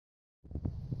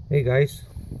Hey guys,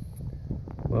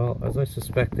 well, as I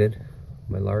suspected,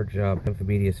 my large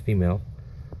pamphobeteus female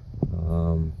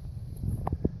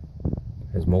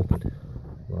has molted.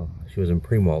 Well, she was in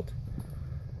pre-molt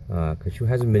because she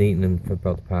hasn't been eating for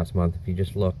about the past month. If you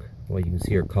just look, well, you can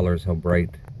see her colors, how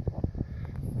bright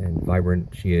and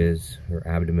vibrant she is. Her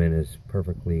abdomen is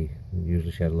perfectly,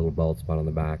 usually she had a little bald spot on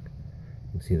the back.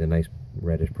 You can see the nice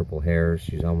reddish purple hairs.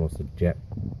 She's almost a jet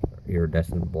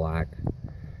iridescent black.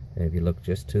 And if you look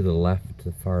just to the left,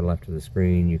 to the far left of the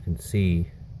screen, you can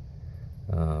see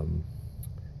the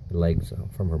legs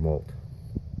from her molt.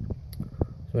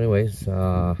 So anyways, it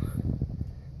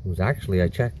was actually, I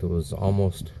checked, it was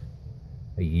almost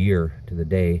a year to the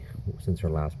day since her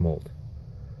last molt.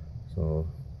 So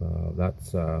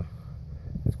that's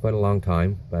quite a long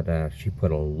time, but she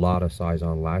put a lot of size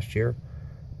on last year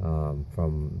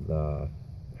from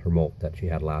her molt that she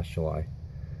had last July.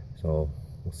 So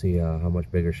we'll see how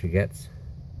much bigger she gets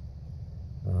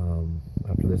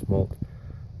after this molt.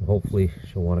 And hopefully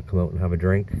she'll want to come out and have a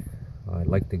drink. I'd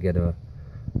like to get a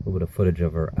little bit of footage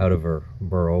of her out of her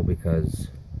burrow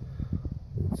because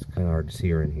it's kind of hard to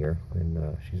see her in here,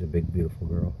 and she's a big, beautiful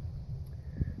girl.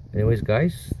 Anyways,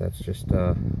 guys, that's just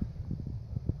a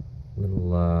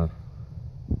little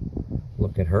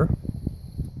look at her.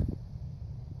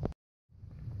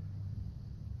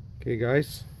 Okay,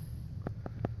 guys.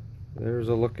 There's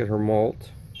a look at her molt.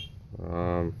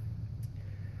 A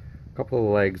couple of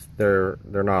the legs, they're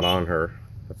not on her.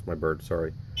 That's my bird,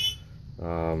 sorry.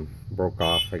 Broke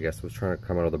off, I guess, was trying to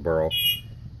come out of the burrow.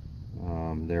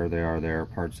 There they are, there,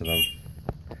 parts of them.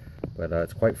 But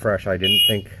it's quite fresh. I didn't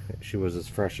think she was as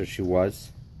fresh as she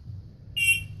was.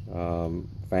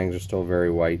 Fangs are still very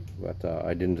white, but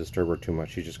I didn't disturb her too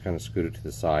much. She just kind of scooted to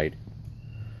the side.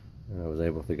 And I was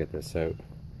able to get this out.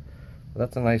 But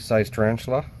that's a nice sized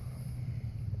tarantula.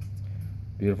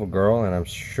 Beautiful girl, and I'm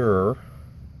sure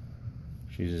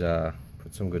she's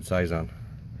put some good size on.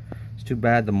 It's too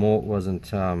bad the molt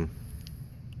wasn't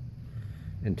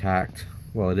intact.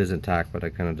 Well, it is intact, but I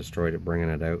kind of destroyed it bringing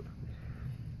it out,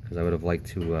 because I would have liked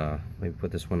to maybe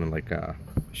put this one in like a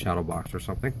shadow box or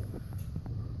something.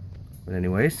 But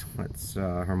anyways, that's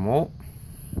her molt.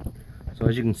 So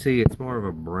as you can see, it's more of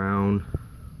a brown.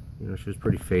 You know, she was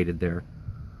pretty faded there.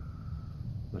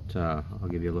 But I'll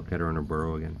give you a look at her in her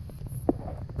burrow again.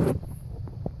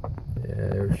 Yeah,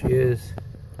 there she is.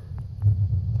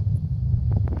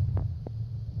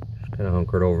 She's kind of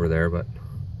hunkered over there, but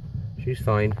she's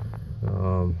fine.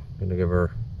 Gonna give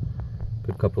her a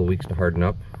good couple of weeks to harden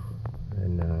up,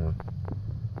 and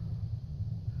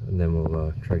then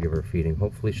we'll try to give her feeding.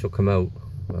 Hopefully she'll come out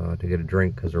to get a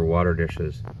drink, because her water dish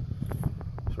is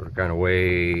sort of kind of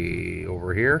way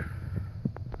over here,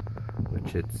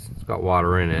 which it's got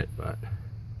water in it, but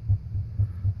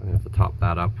I'm gonna have to top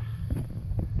that up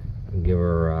and give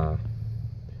her a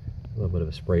little bit of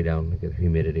a spray down to get the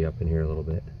humidity up in here a little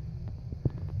bit.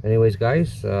 Anyways,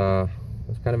 guys, I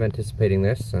was kind of anticipating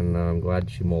this, and I'm glad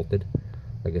she molted.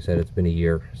 Like I said, it's been a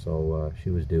year, so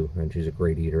she was due, and she's a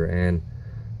great eater. And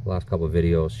the last couple of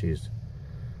videos,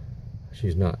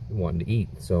 she's not wanting to eat,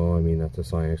 so I mean, that's a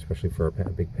sign, especially for a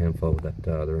big pampho, that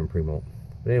they're in pre-molt.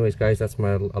 But anyways, guys, that's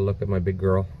a look at my big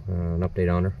girl, an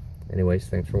update on her. Anyways,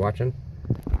 thanks for watching.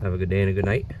 Have a good day and a good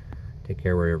night. Take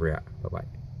care wherever you're at.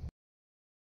 Bye-bye.